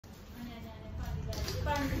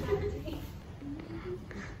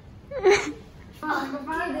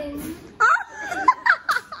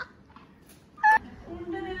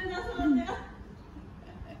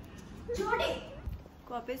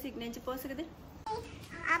को आपे signature post कर दे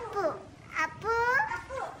Apu, Apu,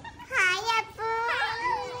 Hai Apu.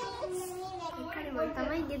 Kan mau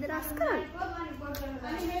tamai ගෙදර අස් කරන්නේ.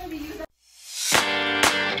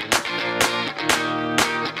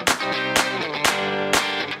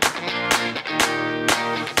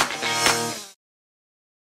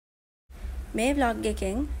 මේ vlog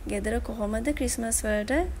එකෙන් ගෙදර කොහොමද ක්‍රිස්මස්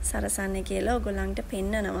වලට සරසන්නේ කියලා ඔයගොල්ලන්ට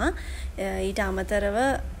පෙන්නනවා. ඊට අමතරව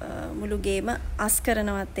මුළු ගේම අස්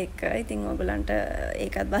කරනවත් එක්ක. ඉතින් ඔයගොල්ලන්ට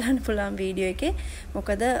ඒකත් බලන්න පුළුවන් වීඩියෝ එකේ.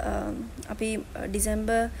 මොකද අපි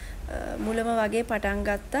ඩිසෙම්බර් මුලම වගේ පටන්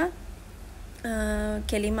ගත්තා.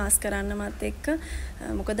 කෙලිම අස් කරන්නවත් එක්ක.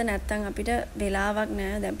 මොකද නැත්තම් අපිට වෙලාවක්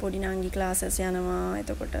නැහැ. දැන් පොඩි නංගි ක්ලාසස් යනවා.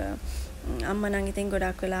 එතකොට අම්මා නම් ඉතින්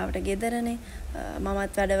ගොඩක් වෙලාවට ගෙදරනේ.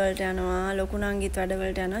 මමත් වැඩවලට යනවා, ලොකු නංගිත්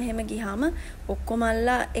වැඩවලට යනවා. එහෙම ගියාම ඔක්කොම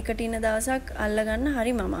අල්ලා එකට ඉන්න දවසක් අල්ලගන්න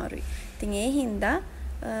හරිම අමාරුයි. ඉතින් ඒ හින්දා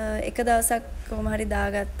එක දවසක් කොහොම හරි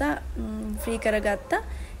දාගත්තා, ෆ්‍රී කරගත්තා.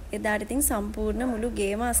 එදාට ඉතින් සම්පූර්ණ මුළු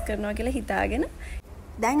ගේම අස් කරනවා කියලා හිතාගෙන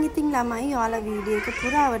දැන් ඉතින් ළමයි ඔයාලා වීඩියෝ එක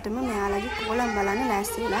පුරාවටම මෙයාලගේ කෝලම් බලන්න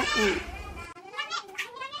ලෑස්ති වෙලා ඉන්නේ.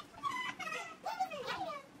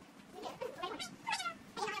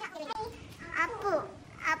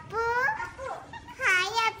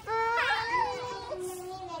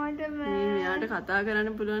 මෙයාට කතා කරන්න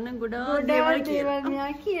පුළුවන් නම් ගොඩාක් දේවල්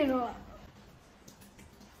මෙයා කියනවා.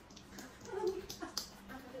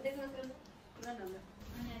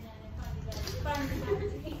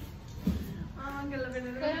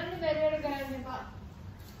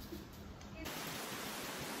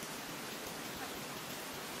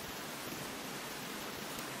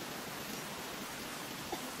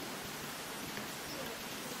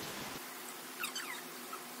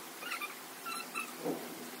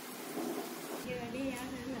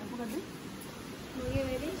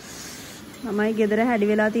 මමයි ගෙදර හැඩි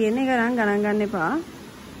වෙලා තියෙන එක නම් ගණන් ගන්න එපා.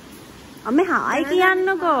 අම්මේ හායි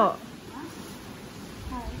කියන්නකෝ.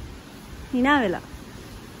 hina වෙලා.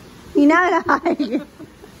 hina වෙලා හායි.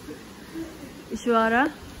 ඉෂ්වාරා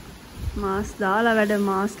මාස් දාලා වැඩ,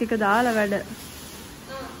 මාස්ක් එක දාලා වැඩ.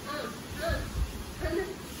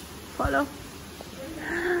 ෆලෝ.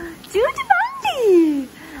 චූටි බන්ටි.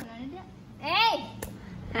 Hey.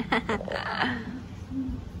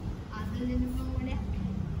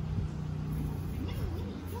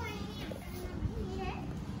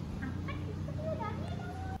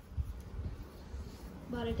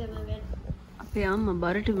 අපේ අම්මා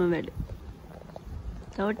බරටම වැඩ.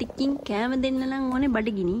 තව ටිකකින් කෑම දෙන්න නම් ඕනේ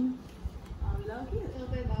බඩගිනි.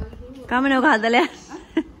 කමනේ ඔක හදලා.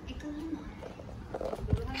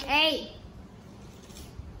 Hey.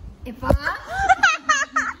 එපා.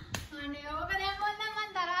 අනේ ඕක දැම්මොත් නම් මන්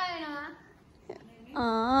තරහ වෙනවා.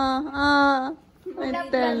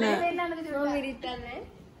 මෙතන.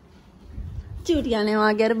 චූටි යන්නේ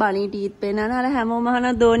වාගේ අර බණී ටීත් පේනන අර හැමෝම අහන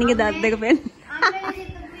දෝනිගේ දත් දෙක පේන.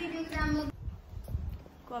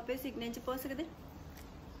 को आपे सिग्नेचर पोस्ट कर दे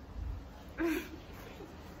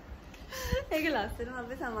ඒක ලස්සනම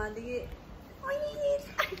අපේ සමාධියේ ඔය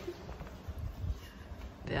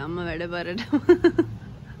අම්මා වැඩ බරට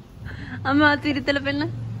අම්මා අතිරිතල පෙන්න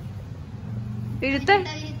විරිත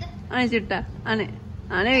අනේ චුට්ටා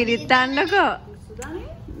අනේ විරිතන්නකෝ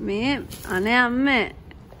මේ අනේ අම්මේ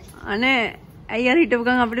අනේ ඇයි අර හිටපු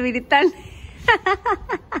ගමන් අපිට විරිතන්නේ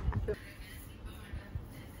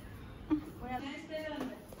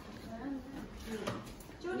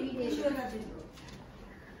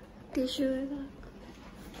टिश्यू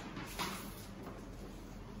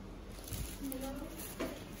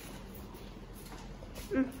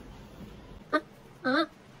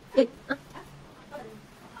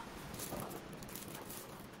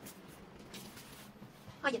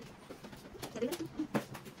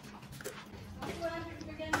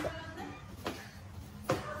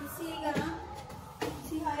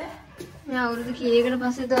मैं අවුරුදු කීයකට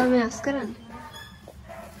පස්සේ තමයි මේ අස් කරන්නේ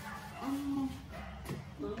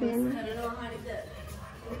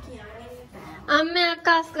අම්මේ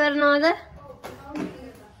අක්කා අස් කරනවද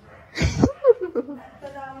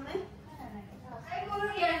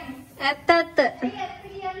ඇත්ත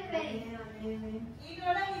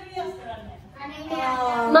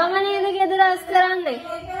මම නේද ගෙදර අස් කරන්නේ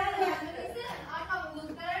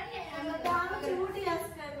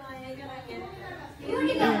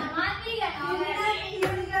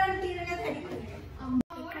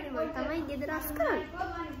තමයි ගෙදර අස් කරන්නේ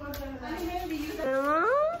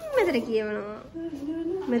මෙතන කියවනවා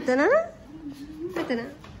මෙතන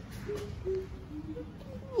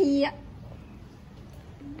Iya.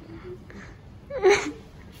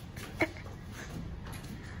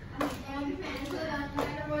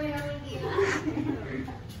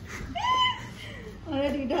 Ada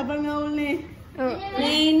di dabang awal nih.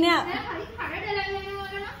 Ini ya.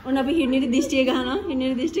 Ona ini di distrik kan? Ini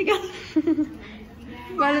di distrik kan?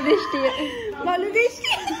 Balu distrik. Balu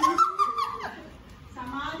distrik.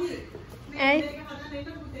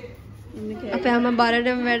 Apa yang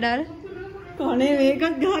baradam wedar? Kone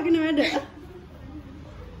wekak gahගෙන වැඩ.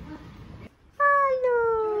 Halo.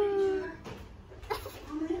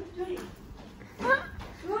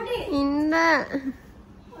 Inda.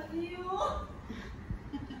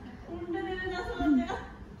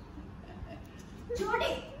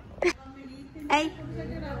 Hey.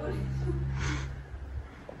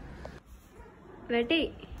 Ready?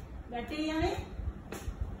 Ready yani?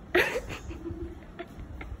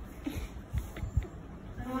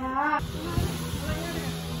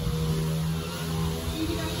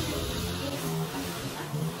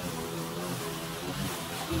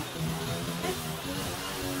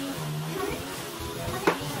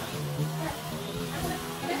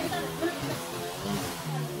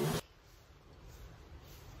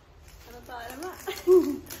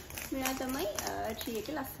 මෙයා තමයි tree එක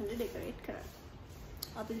ලස්සනට decorate කරන්නේ.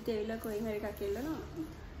 අපි තේවිලා කොහෙන් හරි එකක් එල්ලනවා.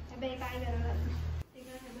 හැබැයි එකයි කරලා. ඒක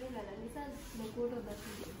හැබැයි ගලන නිසා ලොකුවට ඔබත්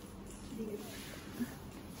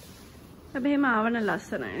හැබැයි එහෙම ආවන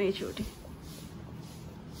ලස්සනයි නේ චූටි.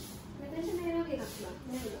 මෙතන මේක එකක්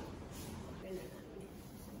නෑ.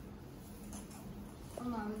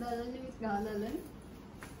 මම දාන්නේ ගාලලන්.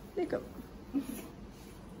 දෙක.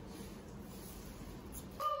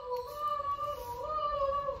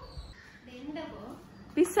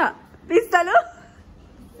 පිස්සලු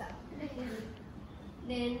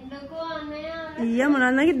දෙන්නකෝ අනේ ඊය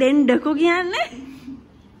මොනවාද දෙන්නකෝ කියන්නේ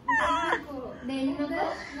දෙන්නකෝ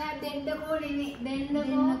නෑ දෙන්නකෝ නෙමෙයි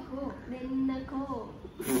දෙන්නකෝ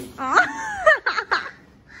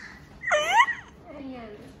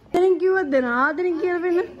ආදරෙන් කිව්වද දෙන ආදරෙන් කියලා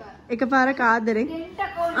වෙන්න එකපාරක් ආදරෙන්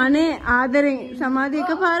අනේ ආදරෙන් සමාධි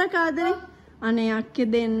එකපාරක් ආදරෙන් අනේ අක්කේ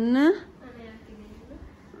දෙන්න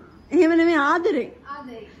එහෙම නෙමෙයි ආදරෙන්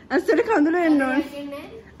අස්සට කඳුළු එන්න ඕනේ.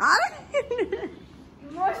 ආර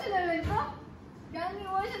ඉමෝෂනල් වෙන්න. ගන්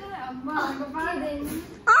ඉමෝෂනල් අම්මා අම්මා දෙන්න.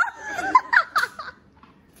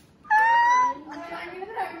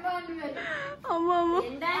 අම්මා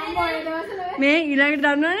මේ ඊළඟට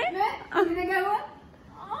දන්නවනේ? ඉතින් ගාව.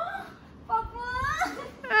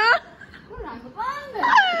 පප්පා. රංගපාන්න.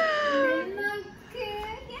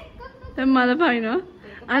 දැන් මල පනිනවා.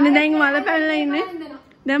 අනේ දැන් මල පැනලා ඉන්නේ.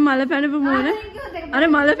 දැන් මල පැනපු මොන? අර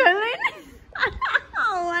මල පැනලා ඉන්නේ.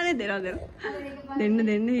 ඕවනේ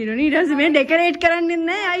දෙන්න ඊරෝනි ඊට පස්සේ මේ ඩෙකොරේට් කරන්නේ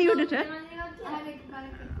නැහැ අයි උඩට.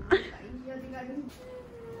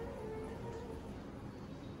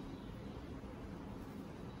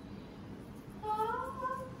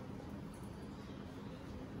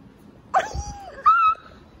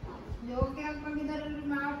 යෝගයක් වගේ දරුවෝ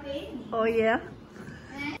මාව පේන්නේ. Oh yeah.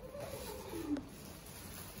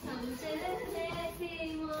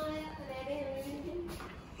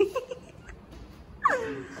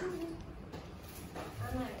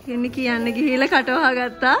 ඉන්නේ කියන්න ගිහිල්ලා කටවහා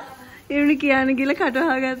ගත්තා. ඉන්නේ කියන්න ගිහිල්ලා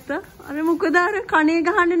කටවහා ගත්තා. අර මොකද අර කණේ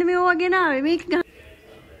ගහන්න නෙමෙයි ඔය වගේ නාවේ මේක.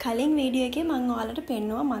 කලින් වීඩියෝ එකේ මම ඔයාලට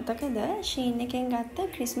පෙන්නුවා මතකද ෂීන් එකෙන් ගත්ත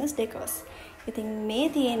ක්‍රිස්මස් ඩෙකෝස්. ඉතින් මේ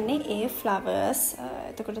තියෙන්නේ ඒ ෆ්ලවර්ස්.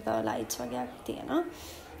 එතකොට තව ලයිට්ස් වගේක් තියෙනවා.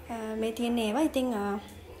 මේ තියෙන්නේ ඒවා. ඉතින්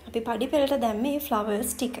අපි පඩි පෙළට දැම්මේ මේ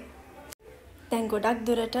ෆ්ලවර්ස් ටික. දැන් ගොඩක්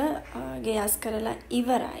දුරට ගේ අස් කරලා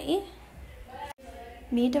ඉවරයි.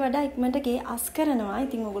 මීට වඩා ඉක්මනට ගේ අස් කරනවා.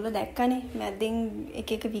 ඉතින් ඔයගොල්ලෝ දැක්කනේ මැද්දෙන් එක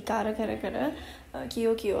එක විකාර කර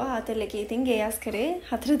කියෝ ආතල් එකේ ඉතින් ගේ අස් කරේ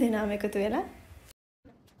 4 දෙනාම එකතු වෙලා.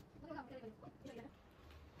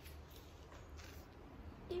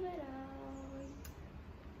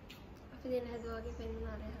 අපි දෙන හදුවාගේ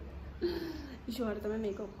පෙන්වනවා නේද? ඊශ්වර තමයි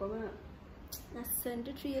මේක ඔක්කොම ලස්සනට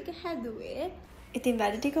ට්‍රී එක හැදුවේ. ඉතින්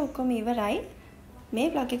වැඩ ටික ඔක්කොම ඉවරයි. මේ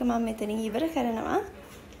vlog එක මම මෙතනින් ඉවර කරනවා.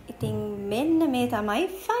 ඉතින් මෙන්න මේ තමයි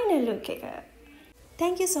final look එක.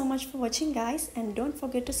 Thank you so much for watching guys and don't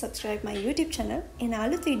forget to subscribe my YouTube channel. එන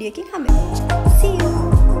අලුත් වීඩියෝ එකකින් හම්බෙමු. See you.